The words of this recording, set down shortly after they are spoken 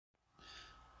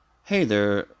Hey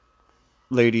there,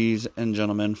 ladies and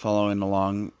gentlemen, following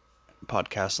along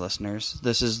podcast listeners.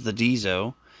 This is the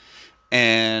Dizo,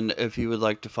 and if you would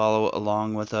like to follow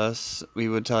along with us, we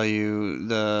would tell you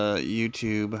the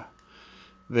YouTube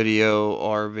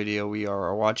video we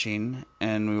are watching,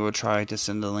 and we will try to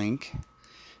send a link.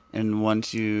 And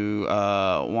once you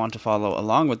want to follow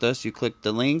along with us, you click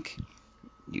the link,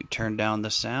 you turn down the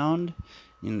sound,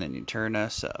 and then you turn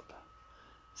us up.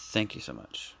 Thank you so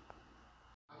much.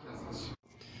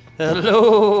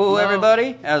 Hello,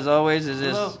 everybody. As always, is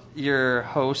this your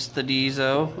host, the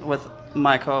Dizo, with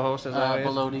my co-host, as always.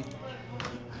 Belody.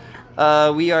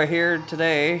 We are here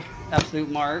today, Absolute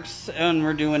Marks, and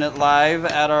we're doing it live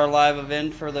at our live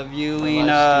event for the viewing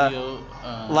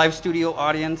live studio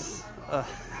audience.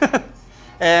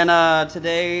 And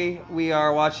today we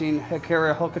are watching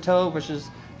Hikari Hokuto versus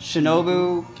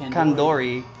Shinobu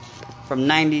Kandori from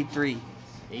 '93.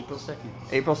 April 2nd.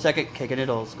 April 2nd, kicking it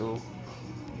old school.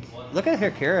 Look at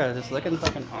Hikari, just looking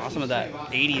fucking awesome with that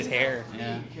 80s hair.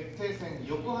 Yeah. Do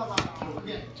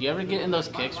you ever get in those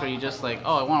kicks where you just like,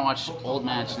 oh, I want to watch old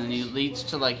match, and then it leads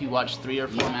to like you watch 3 or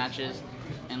 4 matches,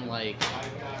 and like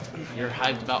you're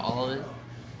hyped about all of it?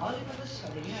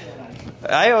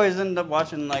 I always end up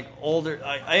watching like older.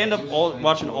 I end up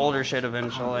watching older shit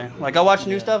eventually. Like I'll watch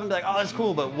new stuff and be like, oh, that's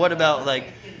cool, but what about like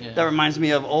that reminds me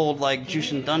of old like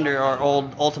Jushin Thunder or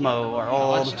old Ultimo or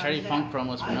old. I watched Terry Funk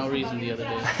promos for no reason the other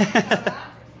day.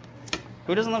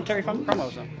 Who doesn't love Terry Funk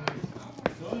promos? Though?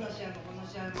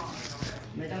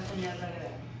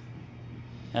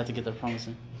 I have to get the promos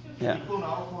in. Yeah.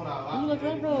 Oh, look at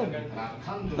that robe.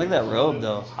 Look at that robe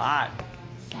though, hot.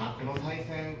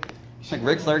 Like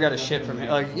Ric Flair got his shit from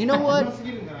here. Like, you know what?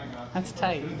 That's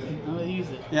tight. I'm gonna use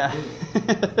it. Yeah.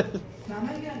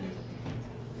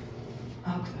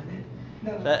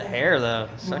 That hair though,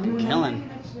 it's fucking killing.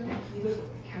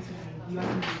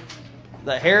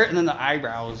 The hair and then the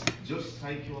eyebrows. On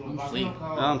fleek.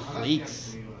 On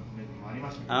fleeks.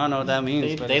 I don't know what that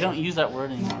means. They don't use that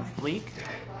word anymore. Fleek?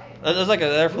 It was like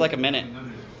there for like a minute.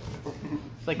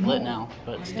 It's like lit now,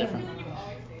 but it's different.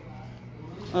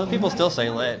 Well, people still say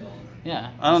lit.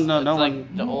 Yeah. I don't know. It's No like one.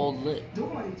 the old lit.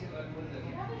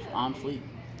 On fleek.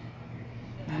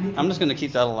 I'm just gonna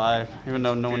keep that alive, even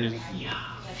though no one uses.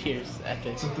 Fierce,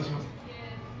 epic.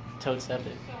 Totes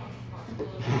epic.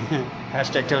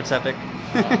 Hashtag Totes Epic.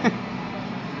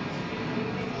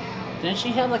 Didn't she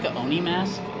have like an Oni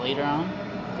mask later on?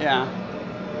 Yeah.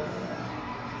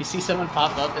 You see someone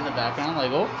pop up in the background,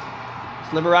 like, oh. It's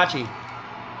Liberace.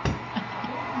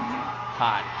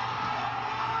 Hot.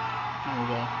 There we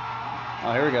go.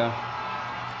 Oh, here we go.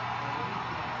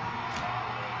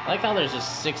 I like how there's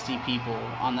just 60 people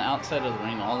on the outside of the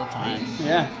ring all the time.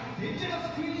 Yeah.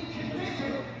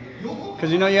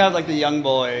 Because you know you have like the young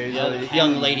boys, Yeah, or the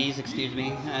young ladies, excuse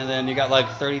me, and then you got like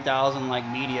 30,000 like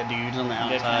media dudes on the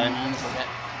outside.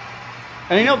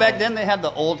 And you know back then they had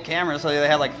the old cameras, so they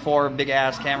had like 4 big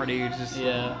ass camera dudes. Just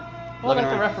Yeah. Well, like looking the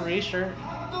around. referee shirt.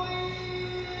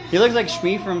 He looks like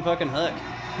Shmee from fucking Hook.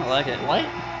 I like it. What?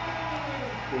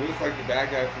 He looks like the bad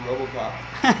guy from RoboCop.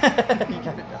 He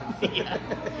kinda does. Yeah.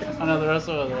 I know the rest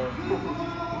of it there.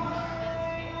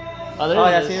 Oh, there Oh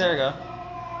it yeah, is. see there we go.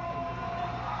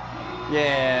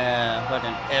 Yeah,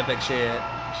 fucking epic shit.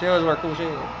 She always wear cool shit.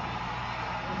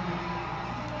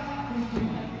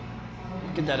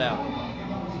 Get that out.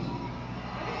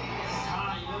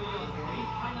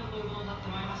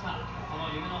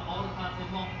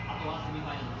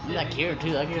 Look at that gear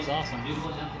too. That gear's awesome.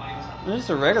 Just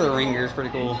a regular ring gear is pretty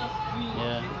cool.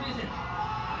 Yeah.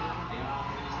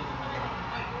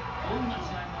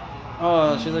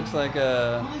 Oh, she looks like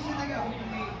a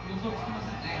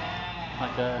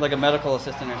Like a medical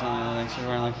assistant or something. I think she's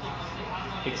wearing like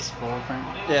big scroll print.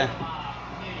 yeah,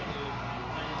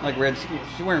 like red.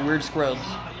 She's wearing weird scrubs.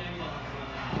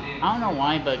 I don't know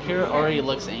why, but Kira already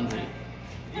looks angry.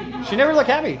 She never looked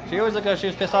happy. She always looked like she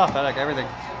was pissed off at like everything.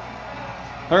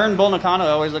 Her and Bull Nakano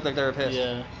always looked like they were pissed.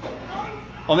 Yeah.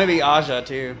 Well, maybe Aja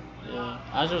too. Yeah.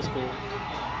 Aja was cool.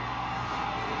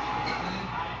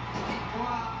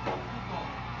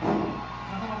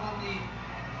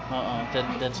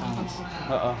 Dead silence.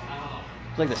 Uh oh.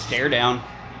 It's like the stare down.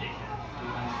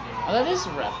 Oh, that is a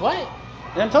ref. What?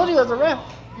 I told you that's a ref.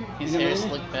 His You hair gonna believe me?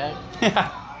 slicked back.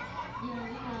 Yeah.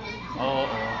 Oh.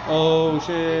 Oh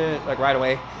shit! Like right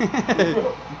away.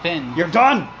 Pin. You're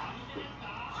done.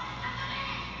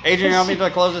 Adrian, you want me to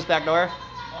close this back door?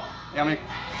 You want me?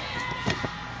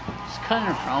 Just cutting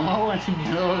her promo in the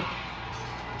middle of...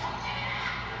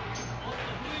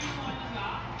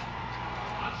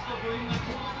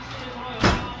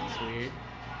 It's weird.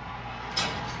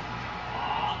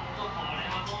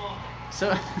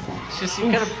 So she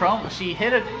cut a promo. She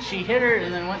hit her,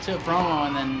 and then went to a promo,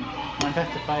 and then went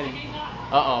back to fighting.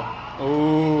 Uh oh.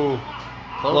 Ooh.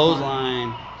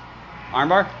 Clothesline.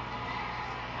 Armbar?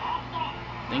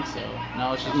 Think so.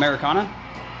 No, it's just Americana?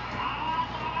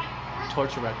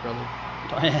 torture rack, brother.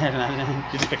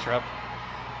 You just picture up.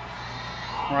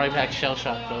 Right back shell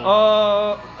shock, brother.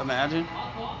 Oh, imagine.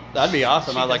 That'd be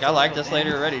awesome. I like this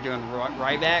lady already doing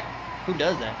right back. Who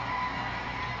does that?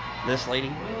 This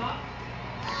lady.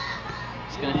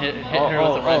 He's gonna hit her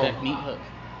with a right back meat hook.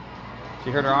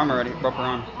 She hurt her arm already. Broke her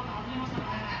arm.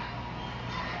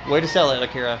 Way to sell it,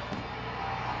 Akira.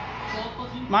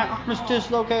 My arm is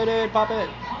dislocated. Pop it.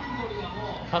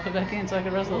 Pop it back in so I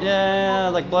can wrestle. Yeah,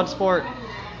 like blood sport.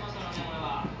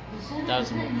 That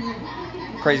was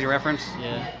Crazy reference.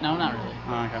 yeah. No, not really.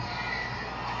 Oh, okay.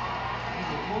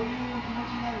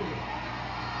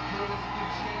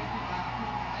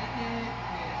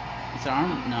 It's her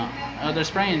arm? No. Oh, they're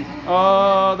spraying.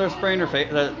 Oh, they're spraying her face.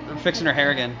 They're fixing her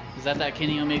hair again. Is that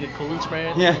Kenny Omega coolant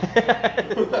spray?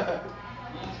 Yeah.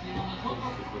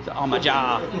 On my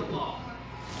jaw.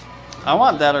 I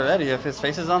want that already. If his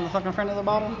face is on the fucking front of the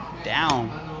bottle, down.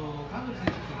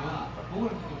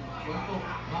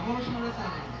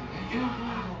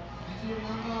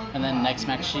 And then next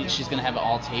match, she's gonna have it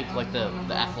all taped, like the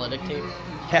athletic tape.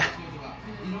 Yeah.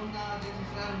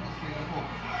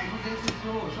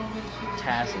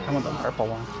 Taz. I want the purple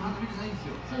one.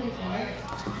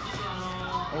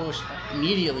 Oh,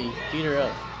 immediately beat her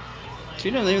up. She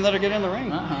didn't even let her get in the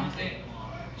ring.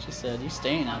 She said, "You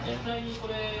staying out there?" Her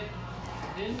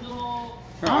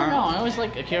I don't arm- know. I always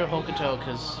like Akira Hokuto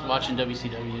because watching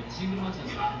WCW.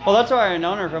 Well, that's where I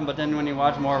known her from, but then when you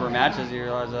watch more of her matches, you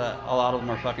realize that a lot of them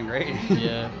are fucking great.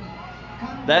 Yeah.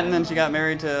 That and then she got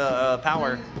married to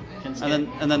Power, Kensuke.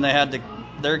 and then they had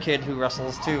their kid who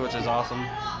wrestles too, which is awesome.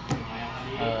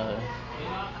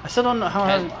 I still don't know how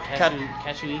her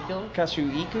Katsuhiko?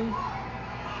 Katsuhiko?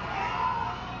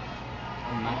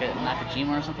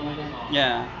 Nakajima or something like that?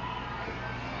 Yeah.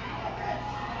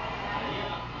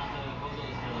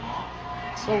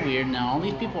 It's so weird now. All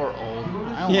these people are old. I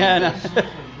don't Yeah, like I this. know.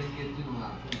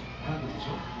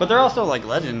 But they're also like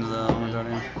legends.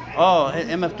 Oh, hey,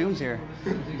 MF Doom's here.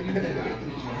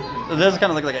 It does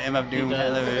kind of look like an MF Doom. It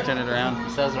does. They turn it around.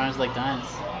 It says arms like diamonds.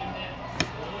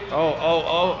 Oh.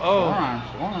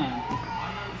 Forearm.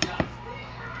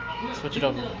 Switch it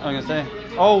over. I was gonna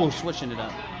say. Oh, switching it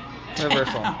up.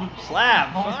 Reversal.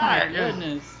 Slap. Oh my Fire.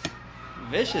 goodness.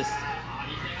 Vicious.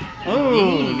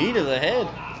 Ooh, knee to the head.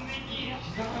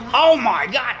 Oh my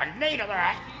god, a knee to the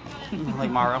head.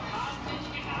 Like Morrow.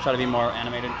 Try to be more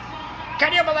animated.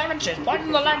 Can you believe it? She's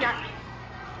pointing the leg out.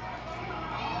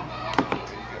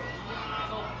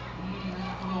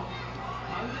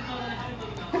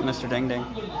 Mr. Ding Ding.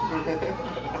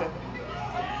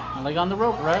 Leg on the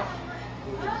rope, right?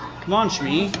 Come on,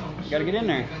 Shmee. You gotta get in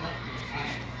there.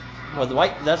 Well,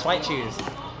 that's White Shoes.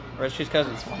 Red Shoes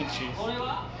cousins. White shoes.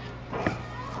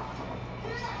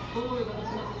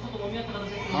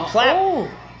 Slap. Oh.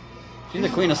 She's the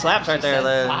queen of slaps right there.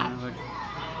 said bop.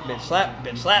 Bitch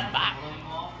slap, bop.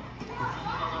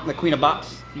 The queen of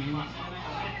bops.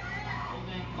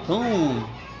 Boom.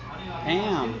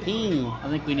 Bam. Ping. I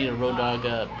think we need a Road Dogg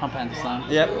pump hand slam.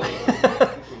 Yep.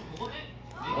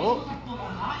 Oh.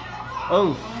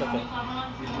 Oh. Okay.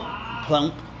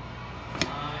 Plump.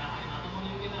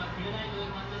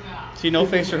 See, no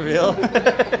face reveal.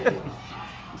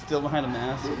 Still behind a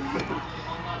mask.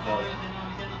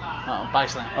 Oh, body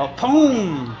slam. Oh,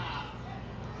 boom!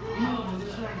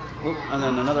 Oop, and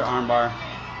then another arm bar.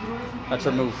 That's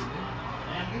her move.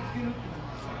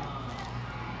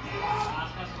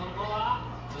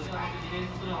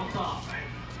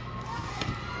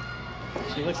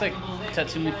 She looks like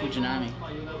Tatsumi Fujinami.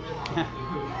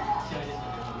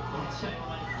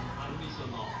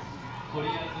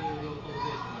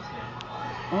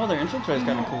 Oh, their entrance way is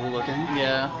kind of cool looking.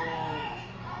 Yeah.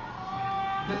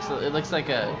 It looks like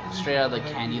a straight out of like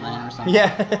Candyland or something.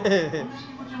 Yeah.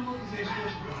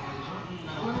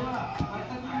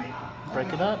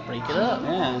 Break it up.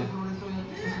 Yeah.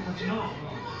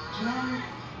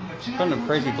 Putting a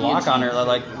crazy block on her. I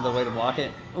like the way to block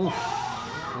it. Oof.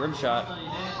 Rib shot.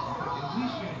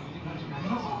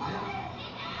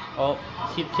 Oh.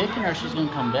 Keep kicking her, she's gonna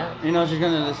come back. You know, she's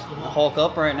going to just hulk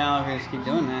up right now if you just keep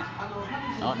doing that.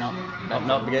 Oh no. Oh,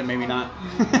 no, maybe not.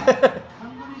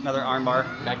 Another arm bar.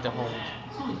 Back to hold.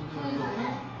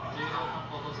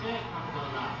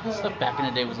 Stuff back in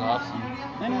the day was awesome.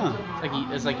 I know.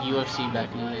 It's like UFC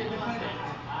back in the day.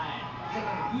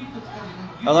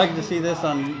 I like to see this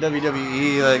on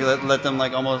WWE. Like let them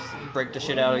like almost break the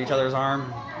shit out of each other's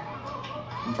arm.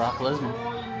 Brock Lesnar.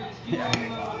 Yeah.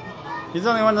 He's the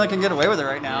only one that can get away with it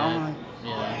right now.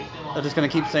 Yeah. They're just gonna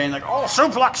keep saying like, "Oh,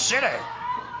 Suplex City."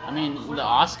 I mean, the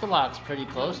Oscar lock's pretty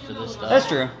close to this stuff. That's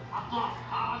true.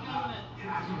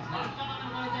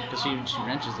 Because she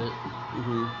wrenches it.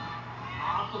 Mm-hmm.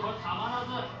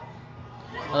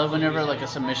 I love whenever like a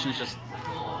submission is just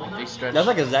like they stretch. That's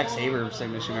like a Zack Sabre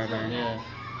submission right there. Yeah.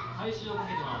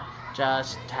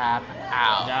 Just tap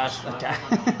out. Just attack.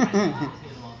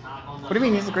 What do you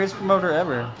mean? He's the greatest promoter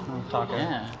ever. Oh, Taka.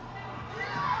 Yeah.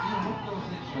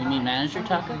 You mean manager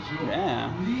Taka?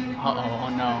 Yeah. Oh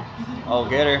no. Oh,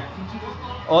 get her.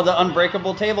 Oh, the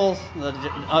unbreakable tables. The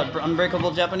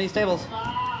unbreakable Japanese tables.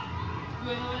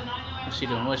 What's she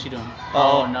doing? What's she doing?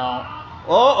 Oh. Oh no.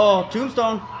 Oh,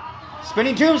 tombstone.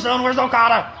 Spinning tombstone. Where's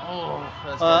Okada? Oh,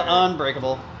 that's better.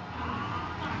 Unbreakable.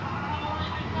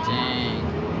 Dang.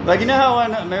 Like, you know how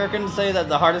when Americans say that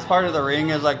the hardest part of the ring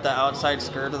is like the outside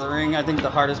skirt of the ring? I think the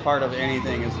hardest part of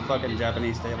anything is the fucking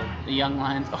Japanese table. The Young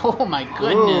Lions. Oh my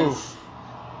goodness.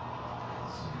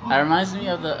 That reminds me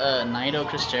of the Naito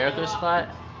Chris Jericho spot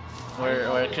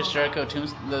where Chris Jericho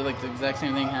like the exact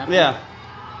same thing happened. Yeah.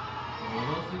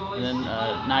 And then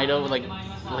Naito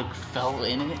like fell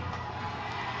in it.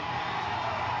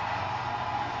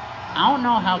 I don't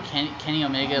know how Kenny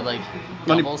Omega like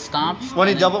When he- double stomps. When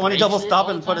he and then double breaks it stop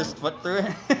all and the put time. his foot through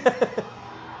it.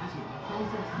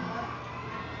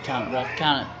 Count it, ref.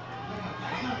 Count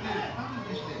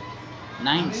it.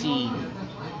 19.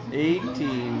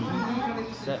 18.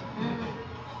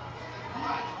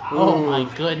 Oh Ooh. my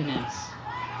goodness.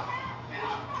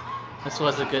 This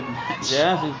was a good match.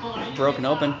 Yeah, she's broken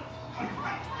open.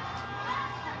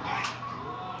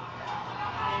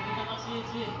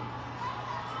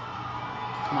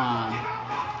 Come on.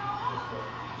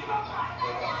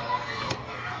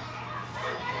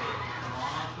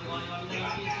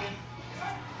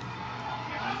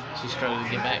 She's struggling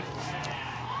to get back.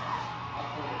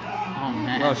 Oh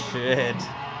man. Oh shit.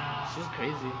 She's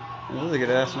crazy. This is a good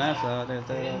ass match though.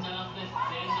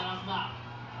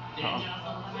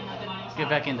 Get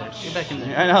back in there. Get back in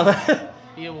there. I know that.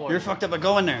 Be a warrior. You're fucked up, but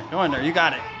go in there. Go in there. You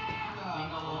got it.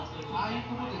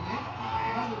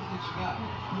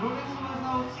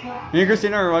 Me and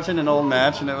Christina were watching an old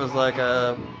match, and it was like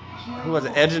who was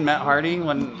it? Edge and Matt Hardy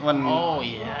when Oh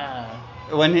yeah.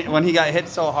 when he got hit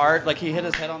so hard, like he hit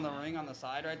his head on the ring on the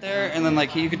side right there, and then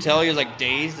like you could tell he was like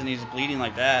dazed and he's bleeding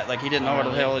like that, like he didn't know where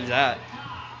the hell he's at.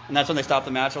 And that's when they stopped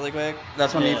the match really quick.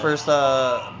 That's when he first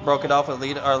broke it off with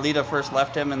Lita, or Lita first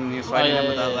left him, and he was fighting him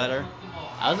with that ladder.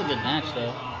 That was a good match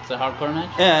though. It's a hardcore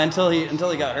match. Yeah, until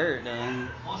he got hurt.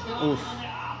 Oof.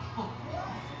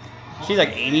 She's like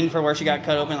aiming for where she got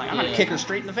cut open, like I'm gonna kick her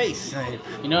straight in the face.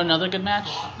 You know another good match?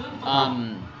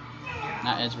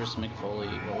 Not Edge versus Mick Foley.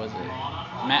 What was it?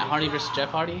 Matt Hardy versus Jeff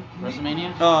Hardy,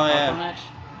 WrestleMania. Oh, yeah. Hardcore match.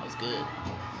 That was good.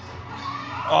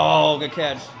 Oh, good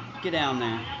catch. Get down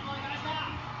there.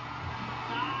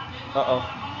 Uh-oh.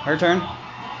 Her turn?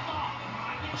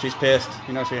 She's pissed.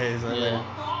 You know she hates it. Yeah.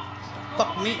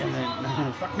 Fuck me, and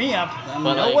then fuck me up.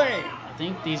 But No like, way. I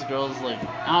think these girls like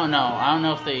I don't know. I don't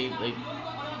know if they like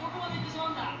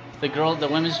the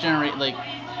women's generation like.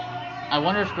 I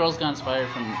wonder if girls got inspired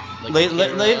from like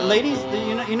Ladies,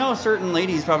 Cole, you know, certain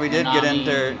ladies probably did get Nami.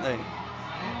 into like,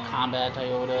 Combat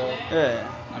Toyota, yeah.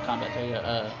 not Combat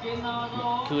Toyota,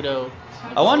 Kudo.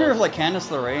 I wonder if like Candice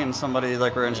LeRae and somebody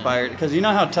like were inspired, because you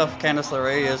know how tough Candice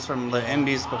LeRae is from the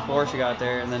Indies before she got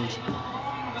there, and then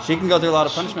she can go through a lot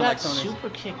of She punishment got like some of these. super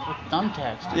kicked with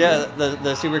thumbtacks. Dude. Yeah,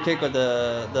 the super kick with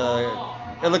the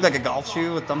it looked like a golf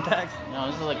shoe with thumbtacks. No,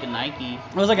 this is like a Nike.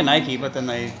 It was like a Nike, but then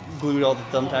they glued all the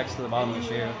thumbtacks to the bottom of the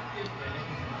shoe.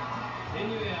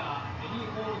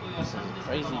 This is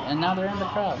crazy. And now they're in the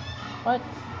crowd. What?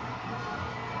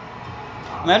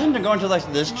 Imagine going to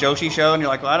like this Joshi show and you're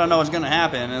like, well, I don't know what's gonna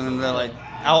happen, and then they're like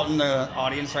out in the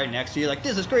audience right next to you, like,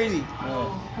 this is crazy.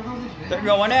 They're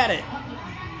going at it.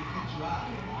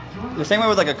 The same way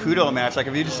with like a Kudo match. Like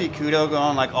if you just see Kudo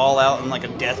going like all out in like a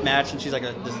death match, and she's like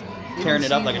just tearing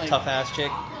it up like a tough ass chick.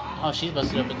 Oh, she's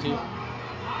busted open too.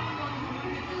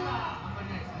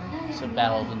 It's a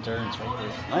battle of endurance right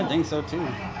there. I think so too.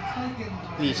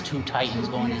 These two titans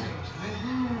going in.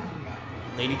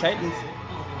 Lady Titans.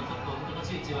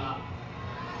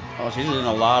 Oh, she's in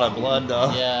a lot of blood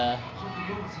though. Yeah.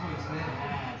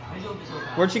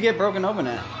 Where'd she get broken open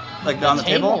at? Like The on the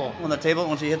table? table.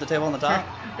 When she hit the table on the top?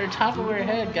 Her top of her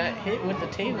head got hit with the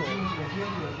table.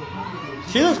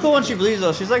 She looks cool when she bleeds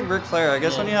though. She's like Ric Flair. I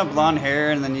guess Yeah. when you have blonde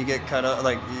hair and then you get cut up,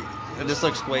 like it just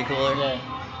looks way cooler. Yeah.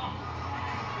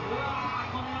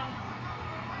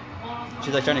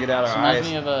 She's like trying to get out of This her reminds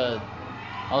eyes. me of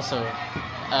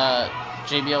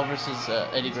JBL versus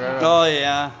Eddie Guerrero. Oh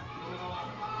yeah.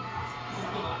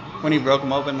 When he broke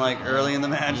him open like early in the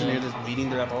match and he was just beating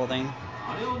throughout the whole thing.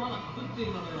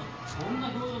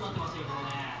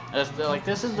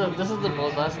 This is the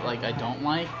bloodlust like I don't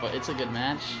like, but it's a good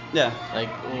match. Yeah. Like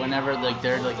whenever like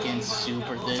they're like getting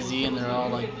super dizzy and they're all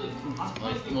like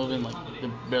moving like they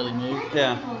barely move.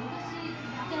 Yeah.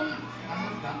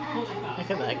 Look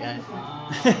at that guy.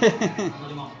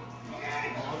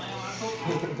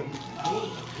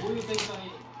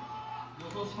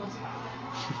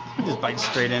 Just bite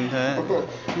straight into it.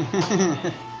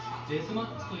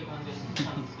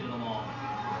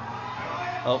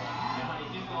 Oh.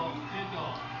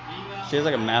 She has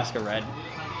like a mask of red.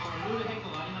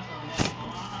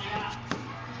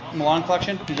 Milan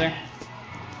collection, who's there?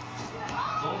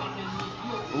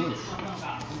 Oof.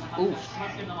 Oof.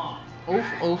 Oof,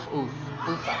 oof, oof.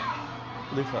 Oofa.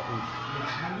 Lufa, oof.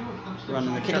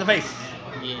 Running the kick to the face.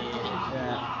 Yeah.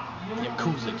 Yeah.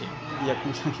 Yakuza kick.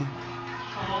 Yakuza.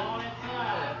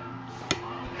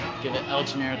 Give it El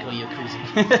Generico Yakuza.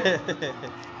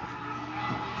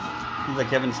 He's like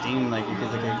Kevin Steen, like he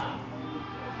gives like a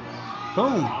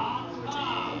boom.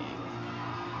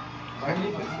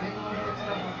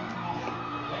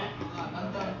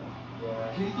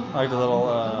 I like the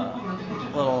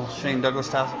little Shane Douglas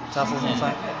tassels on the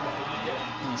side.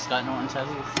 And Scott Norton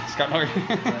tassels. Scott Norton,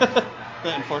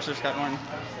 the enforcer Scott Norton,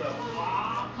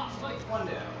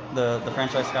 the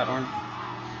franchise Scott Norton.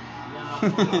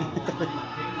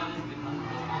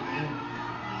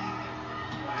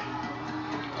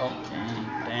 Oh,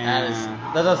 damn. That is.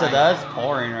 That's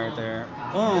pouring right there.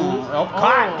 Oh,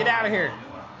 caught! Get out of here!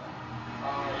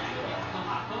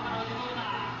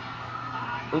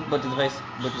 Oop, but to the face.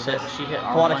 But to the face. She hit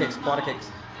Quad R1. kicks, quad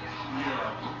kicks.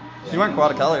 She's wearing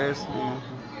quad colors. Yeah.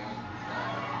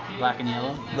 Black and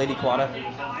yellow. Lady Quada.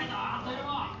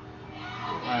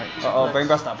 Alright. Uh-oh, brain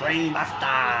buster. Brain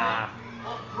buster!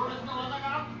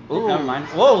 Ooh, never mind.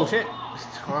 Whoa, shit.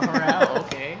 Tore her out,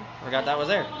 okay. Forgot that was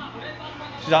there.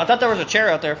 I thought there was a chair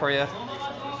out there for you.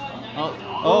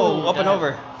 Oh, up and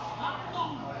over.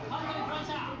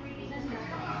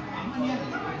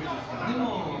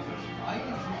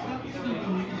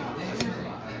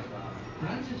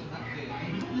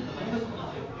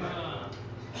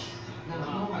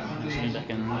 Back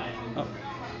in. Oh.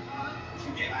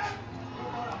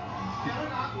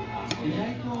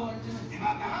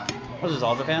 Was this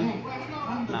all Japan?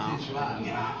 No.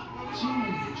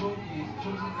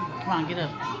 Come on, get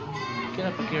up. Get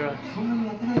up, Akira.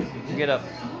 Get up.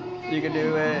 You can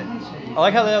do it. I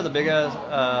like how they have the big ass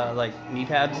like knee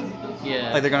pads.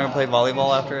 Yeah. Like they're gonna play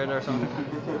volleyball after it or something.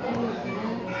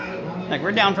 Like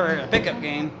we're down for a pickup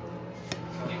game.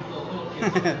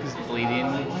 Just bleeding.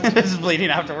 Just bleeding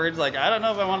afterwards. Like I don't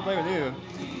know if I want to play with you.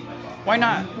 Why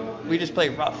not? We just play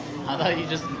rough. I thought you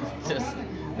just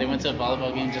they went to a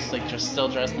volleyball game just still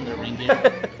dressed in their ring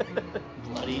gear,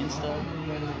 bloody and stuff.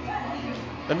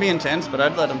 That'd be intense, but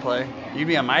I'd let them play. You'd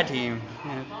be on my team.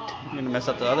 Yeah, you're gonna mess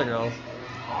up the other girls.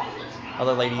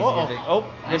 Other ladies. Oh,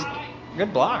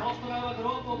 good block.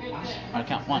 I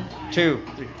count 1, 2,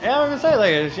 3. Yeah, I was gonna say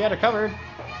like she had it covered.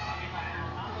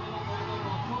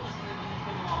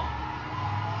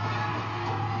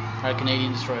 Alright,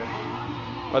 Canadian Destroyer.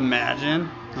 Imagine.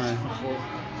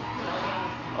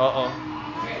 Uh-oh.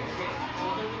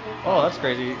 Oh, that's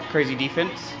crazy. Crazy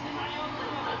defense.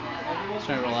 Just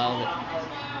trying to roll out of it.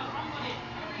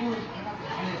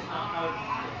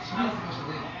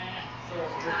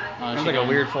 Sounds like a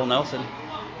weird full Nelson.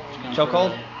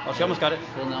 Chokehold? Oh, she almost got it.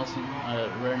 Full Nelson.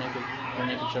 Rear naked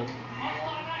choke.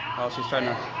 Oh, she's trying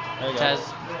to. There you go.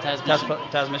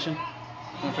 Taz mission.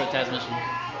 Going for a Taz mission.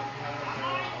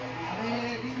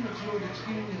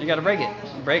 You gotta break it.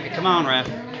 Break it. Come on, ref.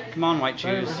 Come on, white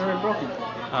shoes. It's already broken.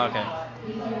 Oh, okay.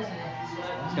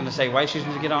 I was gonna say white shoes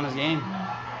needs to get on his game.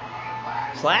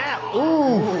 Slap.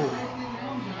 Ooh.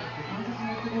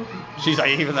 She's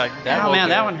like even like. Oh man,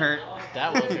 that one hurt.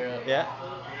 That woke her up. Yeah.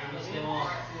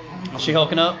 Is she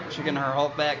hulking up? She getting her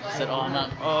Hulk back? Said, "Oh, I'm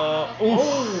up."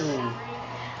 Ooh.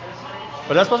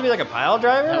 But that's supposed to be like a pile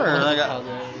driver, or like a,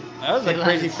 that was a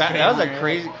crazy fast. That was a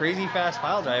crazy fast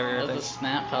pile driver. That was a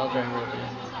snap pile driver. Right there.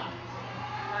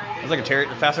 It was like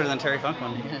a faster than Terry Funk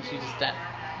one. Yeah, she just that.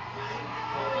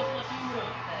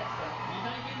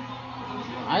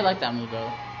 I like that move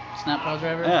though. Snap pile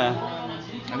driver. Yeah.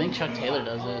 I think Chuck Taylor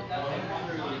does it.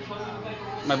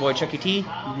 My boy Chucky T.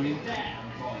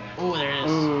 Oh, there it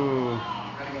is. Ooh.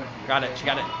 Got it. She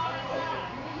got it. I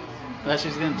thought she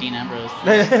was gonna Dean Ambrose.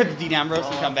 Dean Ambrose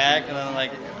will come back and then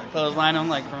like clothesline him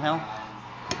like from hell.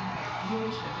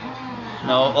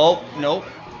 No. Oh, nope.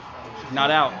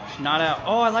 Not out. Not out.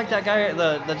 Oh, I like that guy,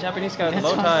 the Japanese guy with the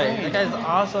That's bow what I'm tie. saying. That guy's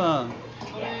awesome.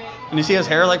 And you see his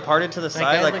hair like parted to the side,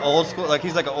 guy like looks- old school, like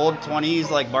he's like an old 20s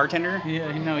like bartender.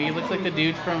 Yeah, no, he looks like the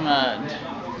dude from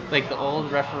like the old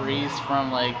referees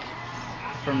from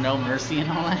No Mercy and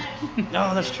all that.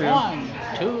 No, that's true. 1,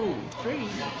 2, 3.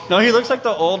 No, he looks like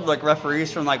the old like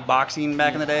referees from like boxing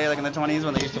back in the day, like in the 20s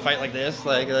when they used to fight like this,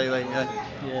 like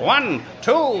Yeah. 1,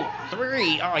 2,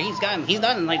 3. Oh, he's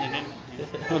done, like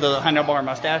with the handlebar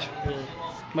mustache,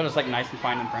 but it's like nice and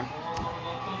fine and prim.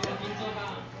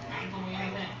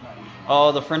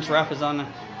 Oh, the French ref is on.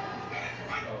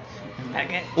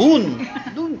 Baguette. Un.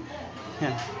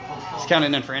 Yeah, it's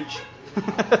counting in French.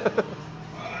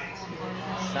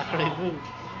 Sacré-Vous.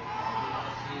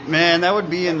 Man, that would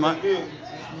be in my.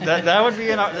 That would be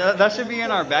in our. That should be in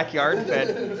our backyard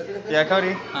fed. Yeah,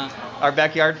 Cody. Our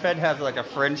backyard fed has like a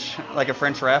French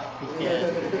ref.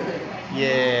 Yeah.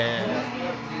 Yeah.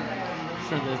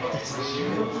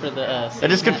 For the. It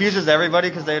just confuses everybody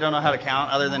because they don't know how to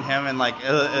count other than him and like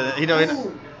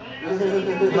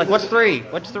like what's 3?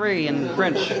 What's 3 in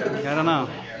French? I don't know.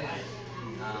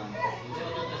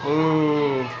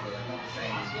 Ooh.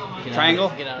 Triangle?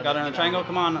 Get out of Got her in a triangle?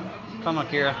 Come on,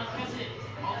 Kira.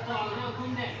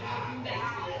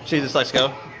 She just lets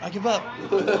go. I give up.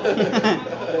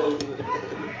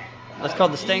 That's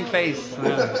called the stank face.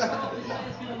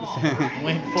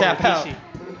 Wait for Tap out. Rikishi.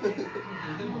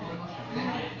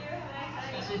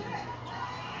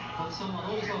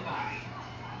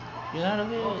 Get out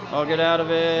of it. Oh, get out of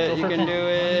it. Go You for can pin. do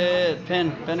it.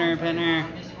 Pinner.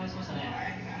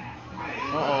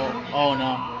 Uh-oh. Oh,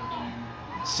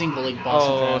 no. Single leg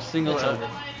Boston Oh, Crab. single. It's over.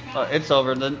 It's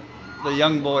over. The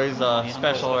young boys Young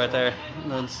special boys. right there.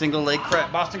 The single leg crab,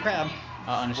 Boston crab.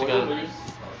 And she got it.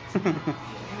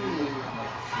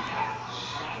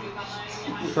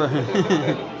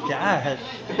 Gosh,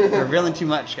 we're revealing too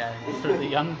much, guys. For the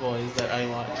young boys that I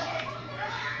watch.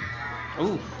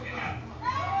 Ooh.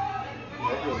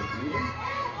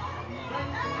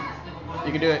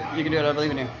 You can do it. You can do it. I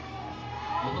believe in you.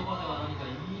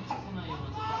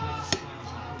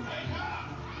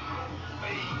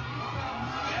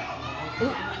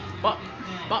 Ooh. Bop.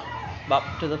 Bop. Bop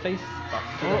to the face. Bop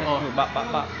to the Oh. bop,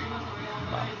 bop, bop.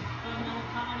 Bop.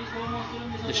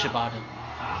 The Shibata.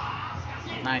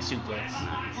 Nice suplex.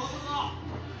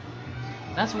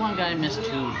 That's one guy I missed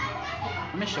too.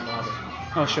 I miss Shibata.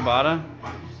 Oh, Shibata.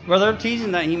 Well, they're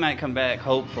teasing that he might come back,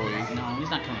 hopefully. No, he's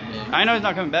not coming back. I know he's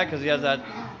not coming back because he has that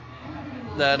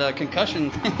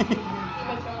concussion.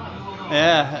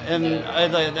 Yeah, and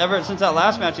ever since that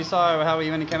last match, you saw how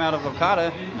when he came out of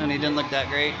Okada, and he didn't look that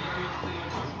great.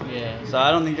 Yeah. So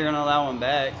I don't think they're gonna allow him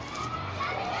back,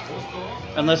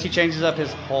 unless he changes up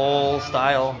his whole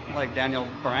style like Daniel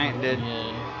Bryant did.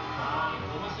 Yeah.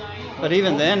 But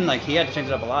even then, like he had to change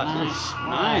it up a lot. Nice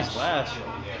Nice splash. splash.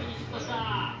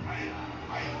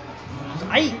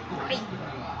 Aye.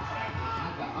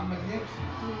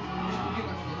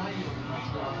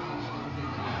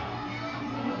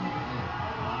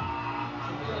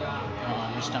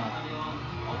 Oh, your stomach.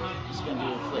 He's gonna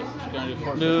do a flip. She's gonna do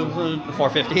 450. Do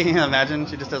 450. Imagine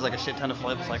she just does like a shit ton of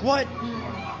flips. Like what?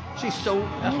 She's so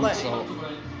athletic. So,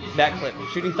 Backflip,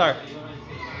 shooting star.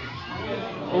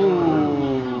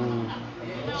 Ooh.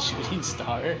 shooting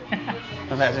star.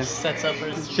 Imagine. Sets up for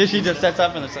his She just sets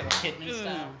up and it's like. Kidman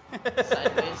style.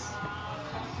 Sideways.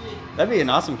 That'd be an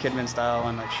awesome Kidman style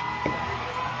one. Like,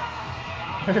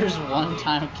 There's one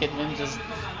time Kidman just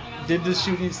did the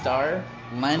shooting star,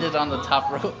 landed on the top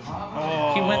rope.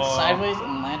 oh. He went sideways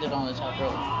and landed on the top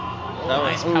rope. Oh, That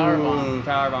nice was, power bomb.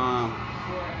 Power bomb.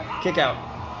 Kick out.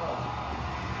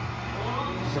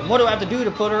 So what do I have to do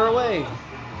to put her away? This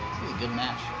is a good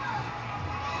match.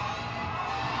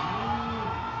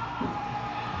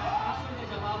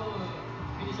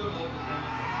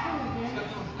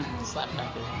 Slap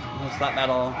back there. Let's slap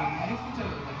battle.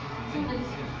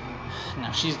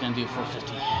 Now she's gonna do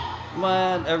 450.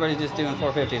 What? Everybody's just doing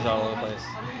 450s all over the place.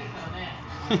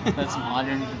 That's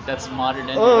modern. That's modern.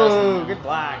 indie Oh, wrestling. good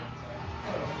block.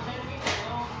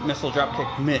 Missile drop kick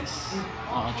miss.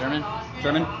 Oh, German.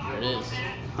 German. There it is.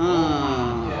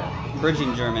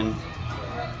 Bridging German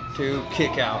to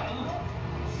kick out.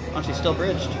 Oh, she's still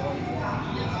bridged.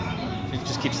 She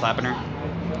just keeps slapping her.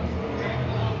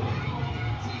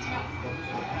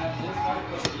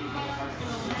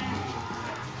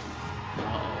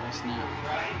 Oh snap!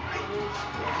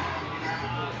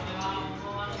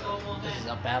 This is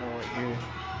a battle right here.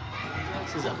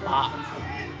 This is a bop.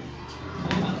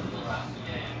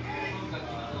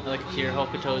 I like Akira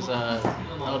Hokuto's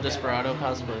El Desperado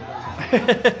cosplay.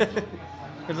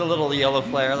 There's a little yellow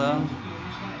flare though.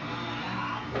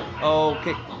 Oh,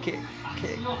 kick.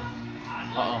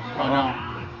 Uh-oh. Oh, no.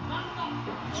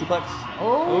 Suplex.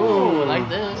 Oh, Ooh. like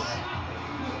this.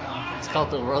 It's called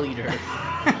the Whirly Derby.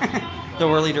 The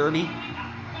Whirly Derby.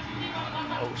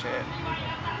 Oh shit.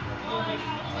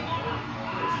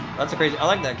 That's a crazy. I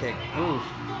like that kick. Ooh.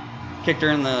 Kicked her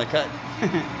in the cut. Oh,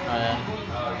 yeah.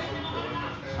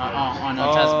 Oh,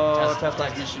 no.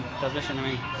 Transmission. Transmission, I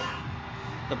mean.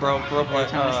 The bro Every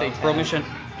time I say bro mission.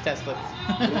 Test clip.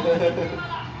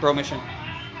 Bro mission.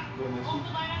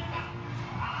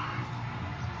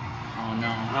 Oh,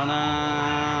 no. Oh no.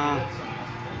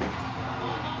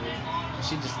 Is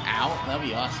she just out? That'd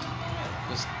be awesome.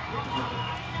 Just...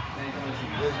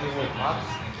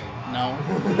 No.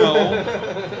 No.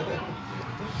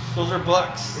 Those are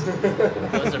bucks.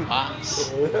 Those are pops.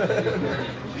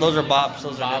 Those are bops.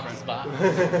 Those are Bob's different. bops.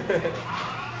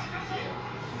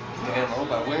 Damn, I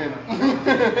hope I win.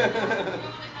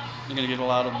 You're gonna get a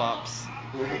lot of bops.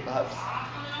 Pops.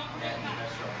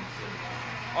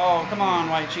 Oh, come on,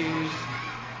 white cheese.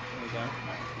 There we go.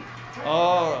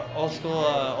 Oh, old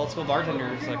school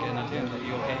bartenders like in the tune. Are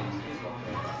you okay?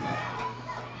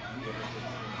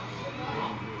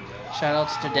 Shout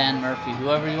outs to Dan Murphy.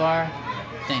 Whoever you are,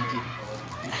 thank you.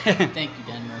 Thank you,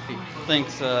 Dan Murphy.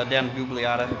 Thanks, Dan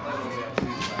Gugliotta.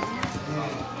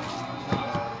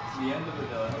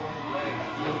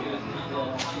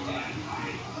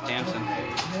 Dancing.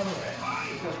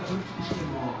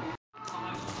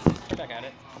 Back at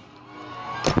it.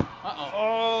 Uh-oh.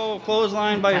 Oh,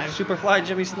 clothesline by Superfly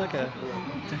Jimmy Snuka.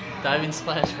 Diving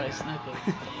splash by Snuka.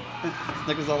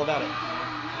 Snuka's all about it.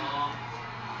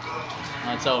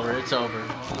 Oh, it's over. It's over.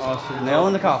 Oh, nail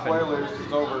in the coffin. Spoilers,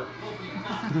 it's over.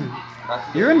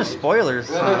 You're into spoilers.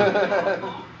 He's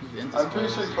into I'm pretty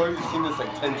sure Cody's seen this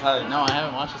like 10 times. No, I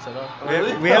haven't watched this at all.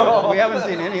 We haven't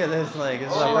seen any of this. Like,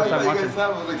 this is our first time watching. You guys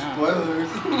have like spoilers.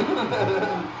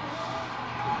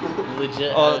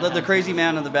 Legit. Oh, the crazy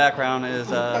man in the background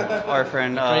is our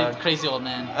friend crazy old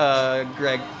man.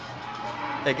 Greg,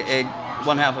 aka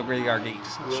one half of Graveyard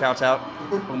Geeks. Shouts out.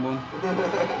 Boom boom.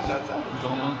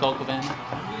 Gomu Gokuben.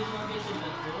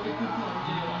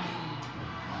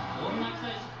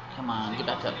 Come on, get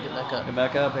back up, get back up. Get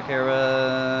back up,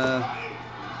 Akira.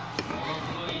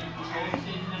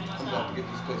 I'm about to get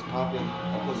this place popping.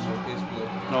 I'll post it on Facebook.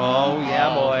 Oh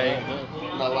yeah, boy. Good.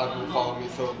 Not a lot of people follow me,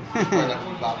 so I'm trying not to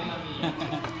be popping. I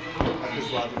piss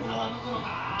a lot of people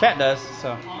off. Cat does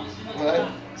so.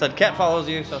 What? Said Cat follows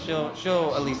you, so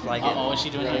she'll at least like it. Uh-oh, what's she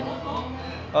doing here?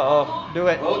 Uh-oh, do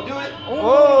it. Oh, do it!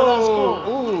 Oh, that's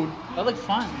cool. Ooh. That looked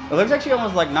fun. It looks like she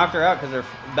almost like knocked her out because her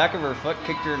back of her foot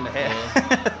kicked her in the head.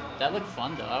 That looked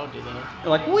fun though. I would do that. You're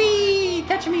like, wee,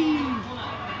 catch me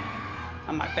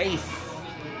on my face.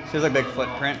 She has a big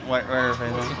footprint. Where her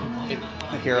face is. Big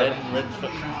Akira. red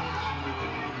footprint.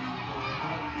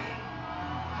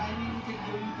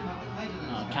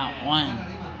 Count 1,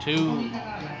 2,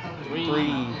 3, 3,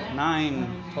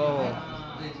 9, 12.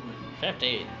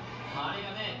 15.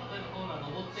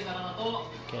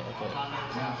 Okay.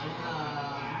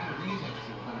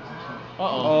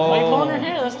 Uh-oh. Why are you pulling her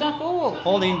hair? That's not cool.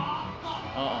 Holding.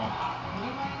 Uh-oh.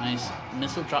 Nice.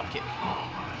 Missile drop kick.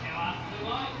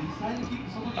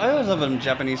 I always love a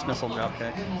Japanese missile drop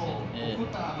kick. Yeah.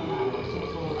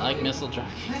 I like missile drop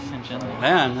kicks in general.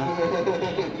 Man,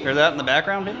 hear that in the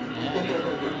background, dude? Yeah.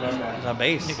 There's a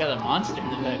bass. You got a monster in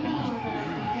the background.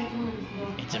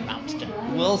 It's a monster.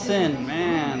 Wilson,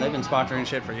 man, they've been sponsoring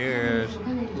shit for years.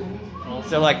 Well,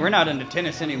 They're like, we're not into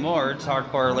tennis anymore. It's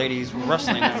hardcore ladies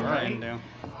wrestling that we're into.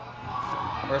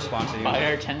 We're sponsoring. buy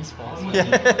our tennis balls.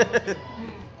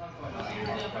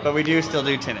 But we do still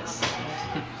do tennis.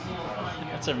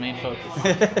 That's our main focus.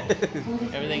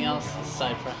 Everything else is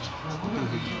side project.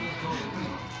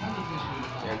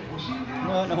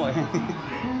 No way.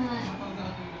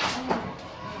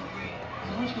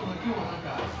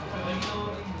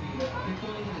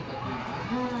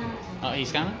 Oh,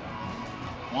 he's coming?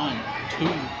 1,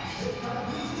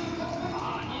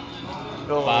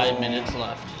 2. 5 minutes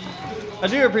left. I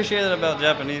do appreciate it about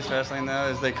Japanese wrestling, though,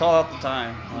 is they call out the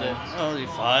time. Like, Yeah. only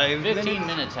 5 15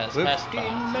 minutes has passed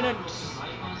 15 by. minutes.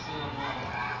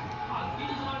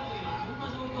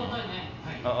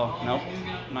 Uh-oh, nope,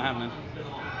 not happening.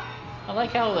 I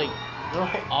like how, like,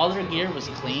 all their gear was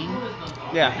clean.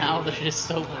 Yeah, Now they're just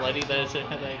so bloody that it's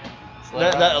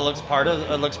like... that looks part of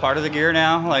the gear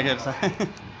now. Like it's.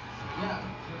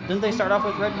 Didn't they start off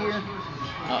with red gear?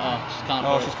 Uh-oh, she's calling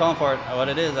Oh, for she's calling for it. What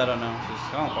it is, I don't know.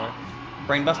 She's calling for it.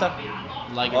 Brain buster.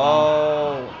 it. Like it.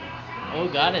 Oh, Oh,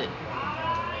 got it.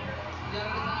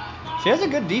 She has a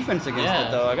good defense against Yeah.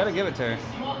 it, though. I gotta give it to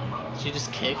her. She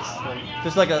just kicks. Like,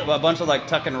 Just like a bunch of like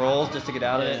tuck and rolls just to get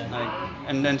out of it, Yeah. like,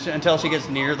 and then until she gets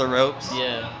near the ropes.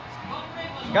 yeah.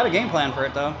 She got a game plan for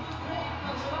it, though.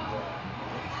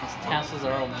 His tassels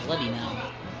are all bloody now.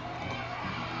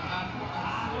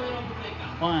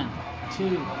 1, 2,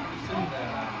 3.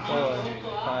 4,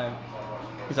 5.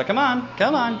 He's like, come on,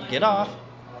 get off.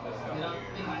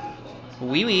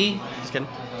 Wee wee. Just kidding.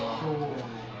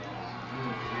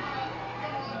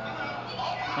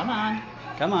 Come on.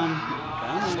 Come on.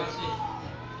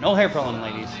 No hair pulling,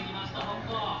 ladies.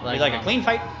 You like a clean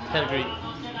fight? Pedigree.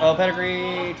 Oh,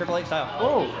 pedigree, Triple H style.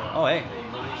 Oh. Oh, hey.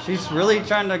 She's really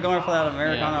trying to go for that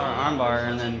Americana Yeah. armbar,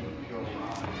 and then...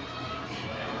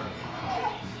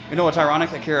 You know what's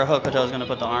ironic? Akira Hokuto is going to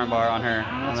put the armbar on her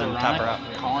and That's then tap her out.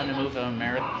 ironic. Calling to move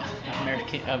Americana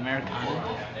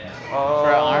Oh.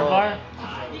 for an armbar.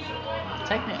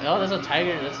 Technically, oh, that's a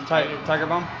tiger. That's a tiger. Tiger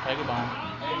Bomb? Tiger bomb.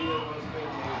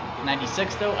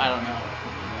 96 though? I don't know.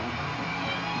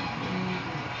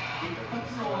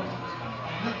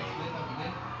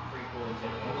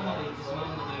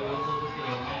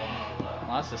 A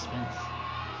lot of suspense.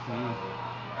 Mm.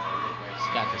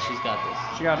 She's got this. She's got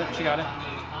this. She got it.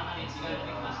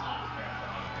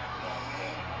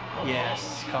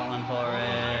 Yes, calling for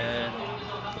it.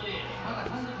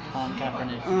 Colin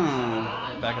Kaepernick.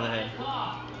 Back of the head.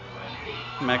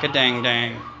 Mecha dang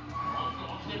dang.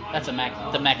 That's the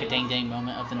Macadang Dang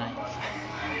moment of the night.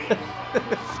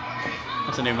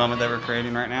 That's a new moment that we're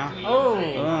creating right now. Oh!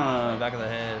 Back of the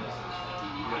head.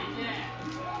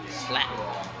 Slap.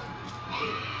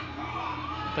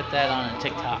 Put that on a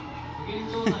TikTok.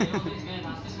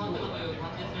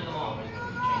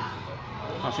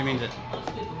 Oh, she means it.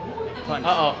 Punch.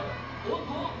 Uh-oh.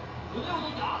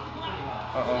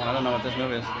 I don't know what this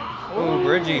move is. Ooh,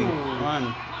 bridging.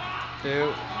 1,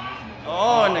 2.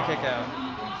 Oh, and the kick out.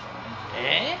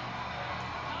 Eh?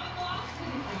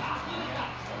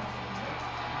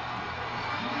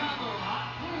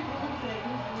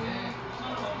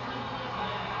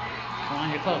 Come on,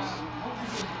 you're close.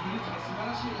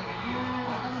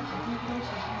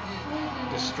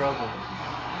 The struggle.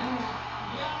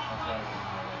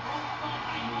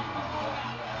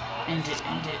 End it,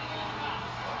 end it.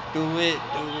 Do it.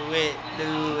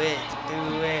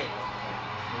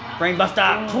 Brain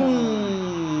buster.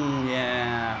 Boom.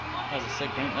 Yeah. That was a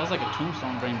sick brain. That was like a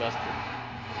tombstone brain buster.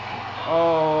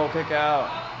 Oh, kick out.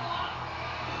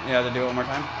 Yeah, to do it one more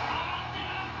time.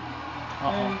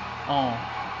 Uh-oh.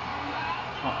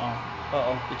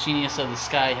 The genius of the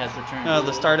sky has returned. No,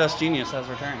 the Stardust Genius has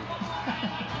returned.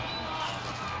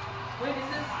 Wait, is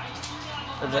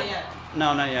this? Is it?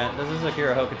 No, not yet. This is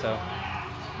Akira Hokuto.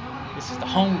 This is the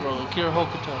homegirl, Akira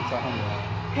Hokuto.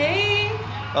 Hey!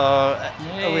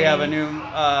 We have a new,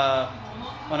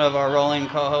 one of our rolling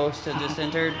co-hosts that just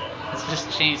entered. Let's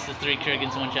just change the 3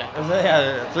 Kurgans, 1 Jack.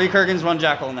 Yeah, 3 Kurgans, 1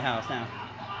 Jackal in the house now.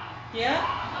 Yeah?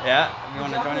 Yeah, you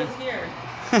want to join Jocko's here.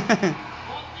 in?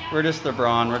 We're just the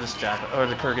Brawn, we're just Jackal, or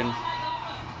the Kurgans.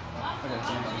 Okay,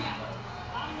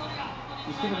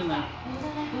 just keep it in there.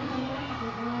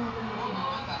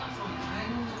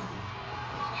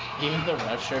 Even the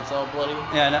red shirt's all bloody.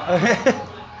 Yeah, no.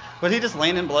 Was he just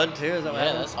laying in blood too? Is that what Yeah,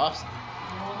 happened? that's awesome.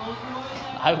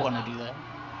 I want to do that.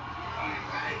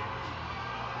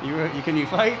 Can you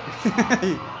fight?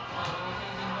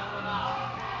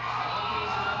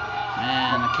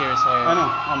 Man, Akira's hair. I know,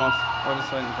 almost. We're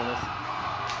just waiting for this.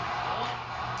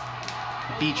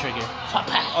 B trigger.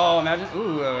 Oh, imagine.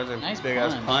 Ooh, that was a Nice big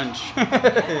ass punch. You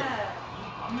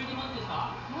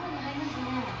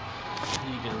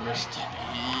get a wrist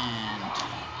and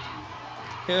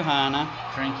Kuhana.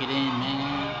 drink it in,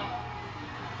 man.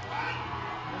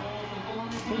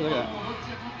 Ooh, look at that.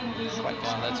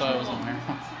 Wow, that's why I wasn't there.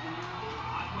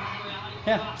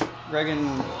 Yeah, Reagan.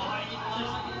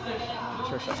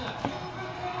 Sure, sure.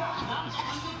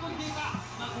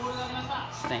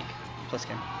 Snake. Plus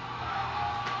game.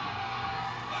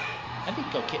 I think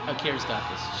Akira's got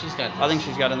this. She's got this. I think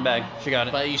she's got it in the bag. She got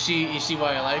it. But you see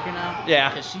why I like her now? Yeah.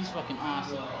 Because she's fucking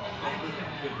awesome.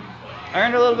 I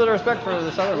earned a little bit of respect for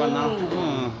this other one though.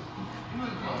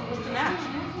 What's the match?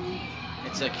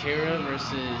 It's Akira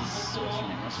versus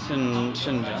what's her name?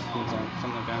 Shinja.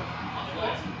 Something like that.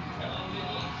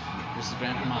 Versus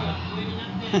Grand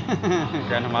Hamada.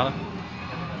 Grand Hamada.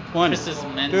 1, This is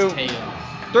men's 2, tail.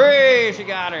 3. She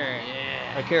got her.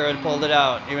 Yeah. Akira pulled it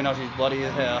out, even though she's bloody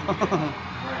as hell.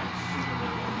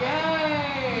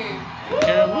 Yay!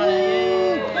 Akira won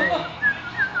it.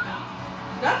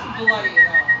 That's bloody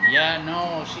though. Yeah,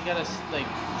 no, she got like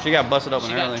She got busted open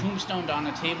she early. got tombstoned on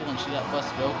a table and she got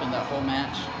busted open that whole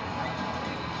match.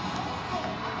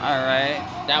 Alright.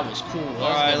 That was cool. That was a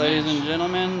Alright, good ladies match. and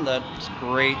gentlemen, that's a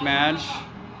great match.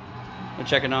 We're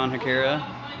checking on Akira.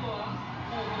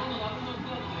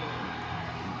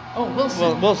 Oh, Wilson.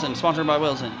 Well, Wilson, sponsored by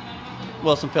Wilson.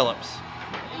 Wilson Phillips.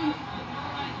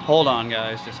 Hold on,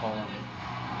 guys. Just hold on.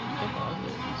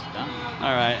 It's done.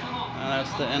 Alright,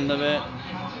 that's the end of it.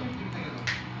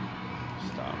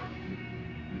 Stop.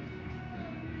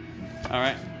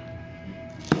 Alright,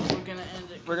 We're gonna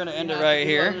end it. we're gonna end We it have right to do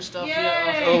here. other stuff. Yay!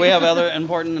 Yeah. Oh, we have other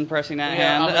important and pressing at We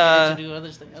hand. are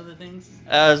obligated to do other things.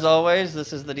 As always,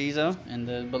 this is the Diesel, And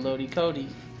the Belody Cody.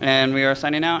 and we are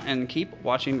signing out and keep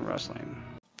watching wrestling.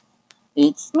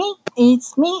 It's me,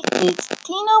 it's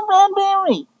Tino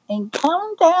Bradbury, and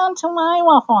come down to my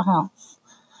Waffle House.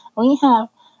 We have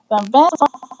the best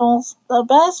waffles, the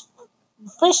best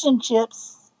fish and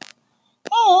chips,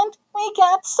 and we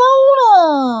got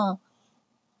soda.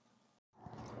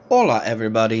 Hola,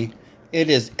 everybody. It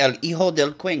is El Hijo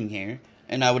del Queen here,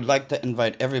 and I would like to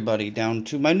invite everybody down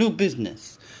to my new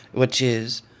business, which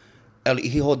is El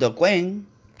Hijo del Queen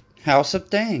House of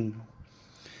Tang.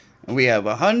 We have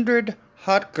 100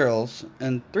 hot girls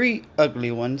and 3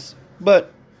 ugly ones,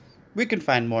 but we can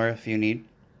find more if you need.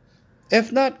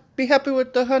 If not, be happy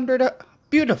with the 100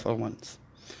 beautiful ones.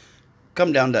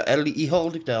 Come down to El Hijo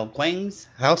del Queen's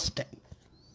House of Tang.